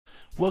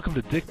Welcome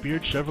to Dick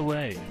Beard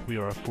Chevrolet. We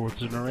are a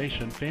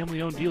fourth-generation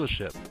family-owned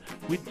dealership.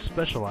 We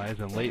specialize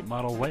in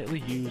late-model,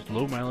 lightly used,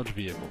 low-mileage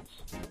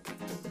vehicles.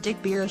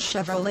 Dick Beard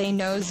Chevrolet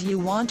knows you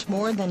want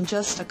more than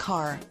just a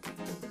car.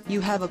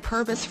 You have a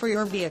purpose for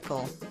your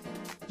vehicle.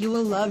 You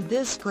will love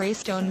this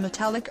Greystone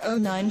Metallic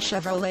 '09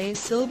 Chevrolet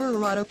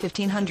Silverado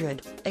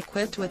 1500,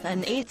 equipped with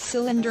an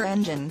 8-cylinder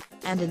engine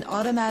and an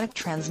automatic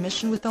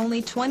transmission with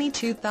only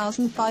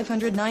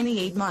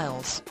 22,598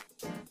 miles.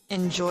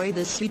 Enjoy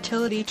this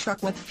utility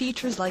truck with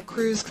features like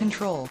cruise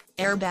control,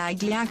 airbag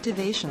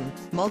deactivation,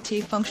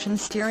 multi-function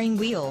steering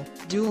wheel,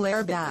 dual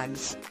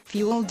airbags,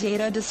 fuel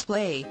data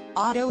display,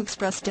 auto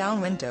express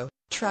down window,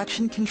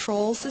 traction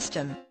control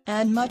system,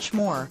 and much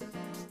more.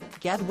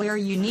 Get where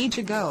you need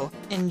to go,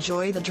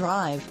 enjoy the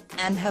drive,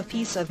 and have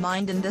peace of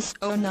mind in this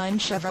 '09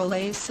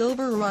 Chevrolet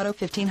Silverado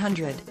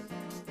 1500.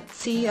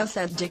 See us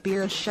at Dick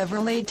Beard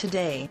Chevrolet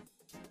today.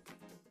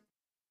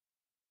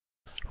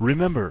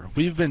 Remember,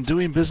 we've been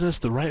doing business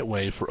the right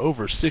way for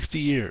over 60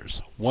 years,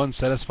 one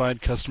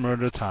satisfied customer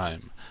at a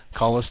time.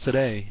 Call us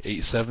today,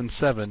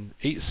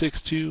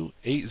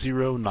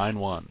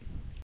 877-862-8091.